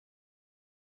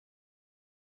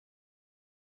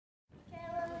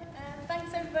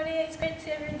everybody, it's great to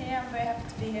see everyone here. I'm very happy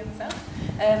to be here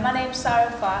myself. My name's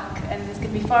Sara and there's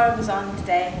going to be 4 of us on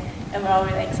today, and we're all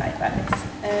really excited about this.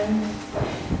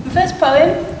 My first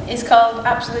poem is called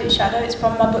Absolute Shadow. It's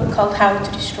from my book called How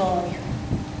to Destroy.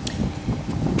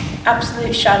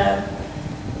 Absolute Shadow.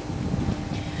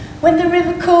 When the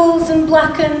river cools and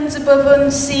blackens above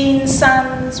unseen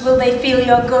sands, will they feel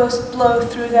your ghost blow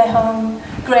through their home,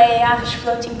 grey ash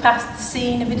floating past the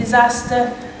scene of a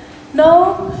disaster?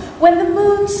 No, when the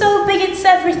moon so big it's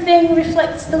everything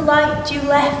reflects the light you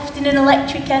left in an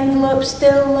electric envelope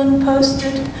still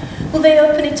unposted, will they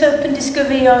open it up and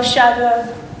discover your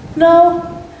shadow? No.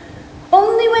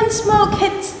 Only when smoke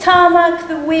hits tarmac,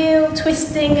 the wheel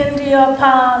twisting under your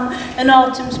palm, and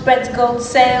autumn spreads gold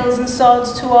sails and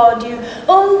swords toward you.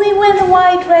 Only when a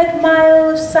wide red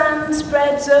mile of sand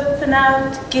spreads up and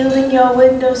out, gilding your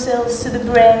windowsills to the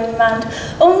brim, and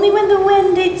only when the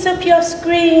wind eats up your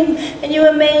scream, and you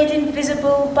are made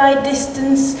invisible by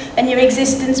distance, and your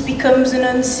existence becomes an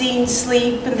unseen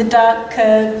sleep, and the dark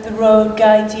curve of the road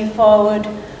guides you forward.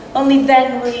 Only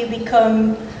then will you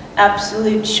become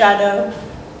absolute shadow.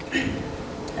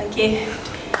 Thank you.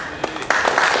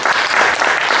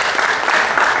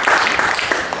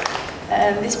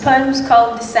 This poem's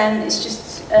called Descent. It's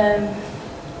just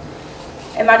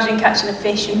imagining catching a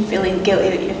fish and feeling guilty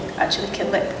that you actually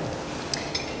killed it.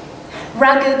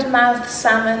 Ragged mouthed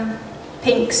salmon,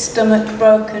 pink stomach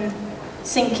broken,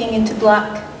 sinking into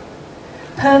black.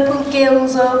 Purple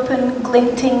gills open,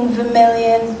 glinting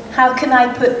vermilion. How can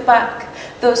I put back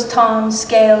those torn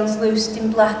scales loosed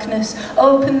in blackness?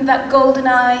 Open that golden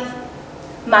eye.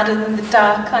 Madder than the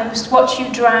dark, I must watch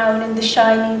you drown in the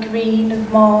shining green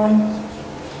of morn.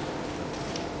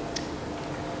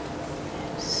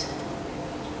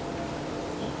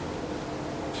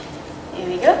 Here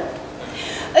we go.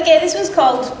 Okay, this one's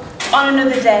called On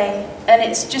Another Day, and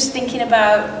it's just thinking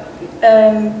about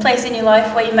a place in your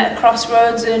life where you met at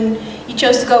crossroads and you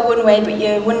chose to go one way, but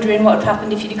you're wondering what would have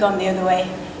happened if you'd have gone the other way.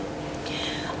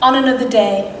 On another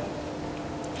day.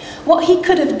 What he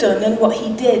could have done and what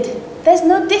he did. There's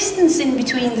no distance in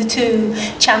between the two,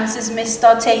 chances missed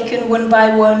or taken one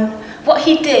by one. What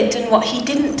he did and what he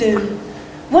didn't do.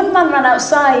 One man ran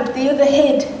outside, the other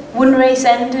hid. One race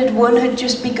ended, one had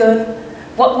just begun.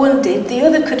 What one did, the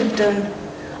other could have done.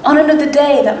 On another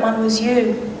day, that man was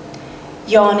you.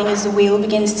 Yawning as the wheel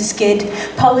begins to skid,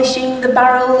 polishing the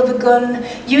barrel of a gun,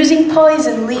 using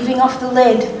poison, leaving off the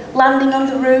lid, landing on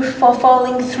the roof or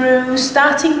falling through,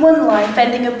 starting one life,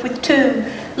 ending up with 2,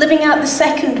 living out the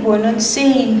second one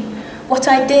unseen. What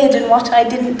I did and what I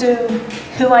didn't do,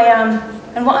 who I am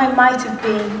and what I might have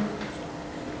been.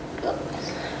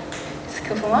 Just a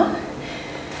couple more.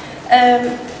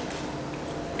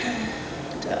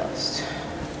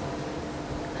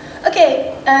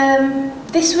 Okay,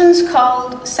 this one's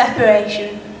called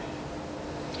Separation.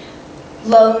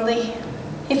 Lonely.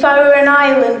 If I were an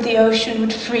island, the ocean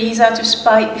would freeze out of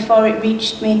spite before it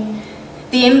reached me.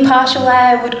 The impartial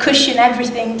air would cushion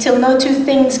everything till no two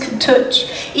things could touch,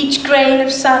 each grain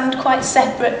of sand quite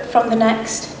separate from the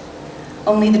next.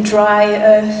 Only the dry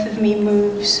earth of me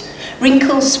moves.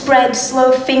 Wrinkles spread,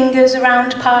 slow fingers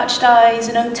around parched eyes,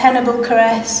 an untenable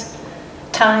caress.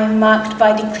 Time marked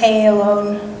by decay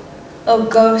alone. O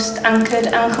ghost anchored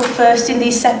ankle first in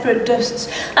these separate dusts,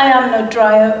 I am no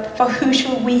dry up, for who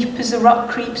shall weep as the rock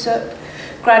creeps up?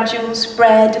 Gradual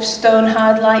spread of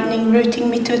stone-hard lightning rooting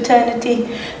me to eternity.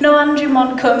 No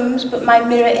Andromon comes, but my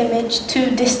mirror image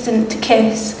too distant to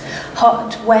kiss.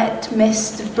 Hot, wet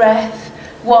mist of breath,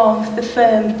 warmth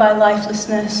affirmed by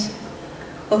lifelessness.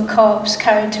 O corpse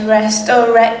carried to rest,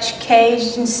 O wretch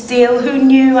caged in steel, who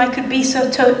knew I could be so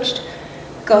touched?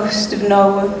 Ghost of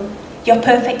no one. Your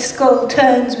perfect skull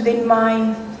turns within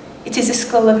mine. It is a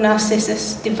skull of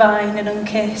Narcissus, divine and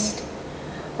unkissed.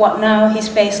 What now? His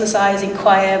faceless eyes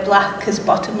inquire, black as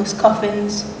bottomless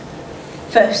coffins.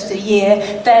 First a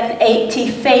year, then 80,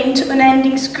 faint,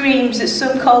 unending screams that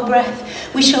some call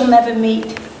breath. We shall never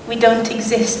meet. We don't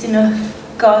exist enough.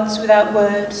 Gods without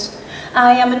words.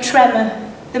 I am a tremor.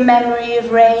 The memory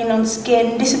of rain on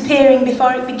skin, disappearing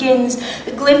before it begins,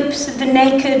 a glimpse of the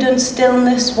naked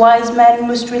unstillness wise men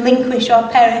must relinquish or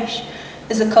perish,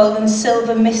 as the cold and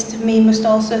silver mist of me must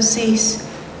also cease,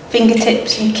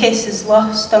 fingertips and kisses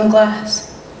lost on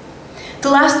glass. The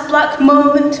last black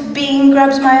moment of being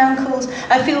grabs my ankles.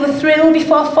 I feel the thrill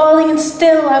before falling, and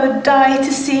still I would die to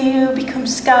see you become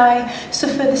sky,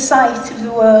 suffer the sight of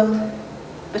the world.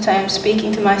 But I am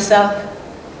speaking to myself.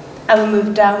 I will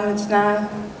move downwards now,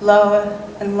 lower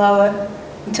and lower,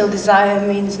 until desire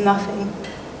means nothing.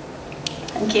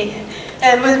 Thank you.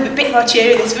 It was a bit more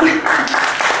cheery, this one.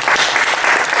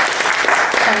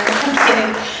 Thank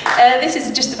you. This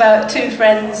is just about two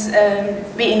friends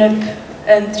meeting up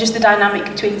and just the dynamic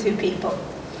between two people.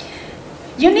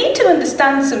 You need to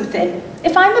understand something.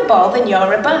 If I'm a ball, then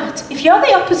you're a bat. If you're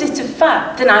the opposite of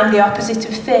fat, then I'm the opposite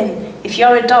of thin. If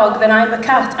you're a dog, then I'm a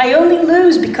cat. I only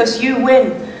lose because you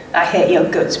win. I hate your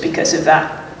guts because of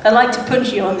that. I'd like to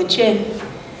punch you on the chin.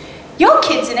 Your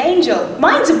kid's an angel.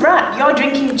 Mine's a brat. You're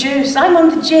drinking juice. I'm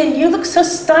on the gin. You look so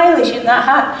stylish in that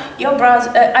hat. Your bra's...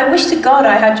 I wish to God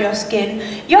I had your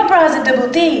skin. Your bra's a double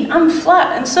D. I'm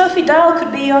flat, and Sophie Dahl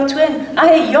could be your twin. I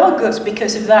hate your guts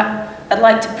because of that. I'd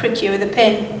like to prick you with a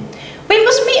pin. We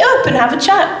must meet up and have a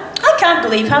chat. I can't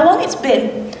believe how long it's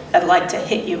been. I'd like to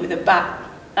hit you with a bat.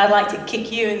 I'd like to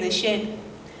kick you in the shin.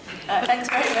 Thanks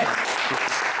very much.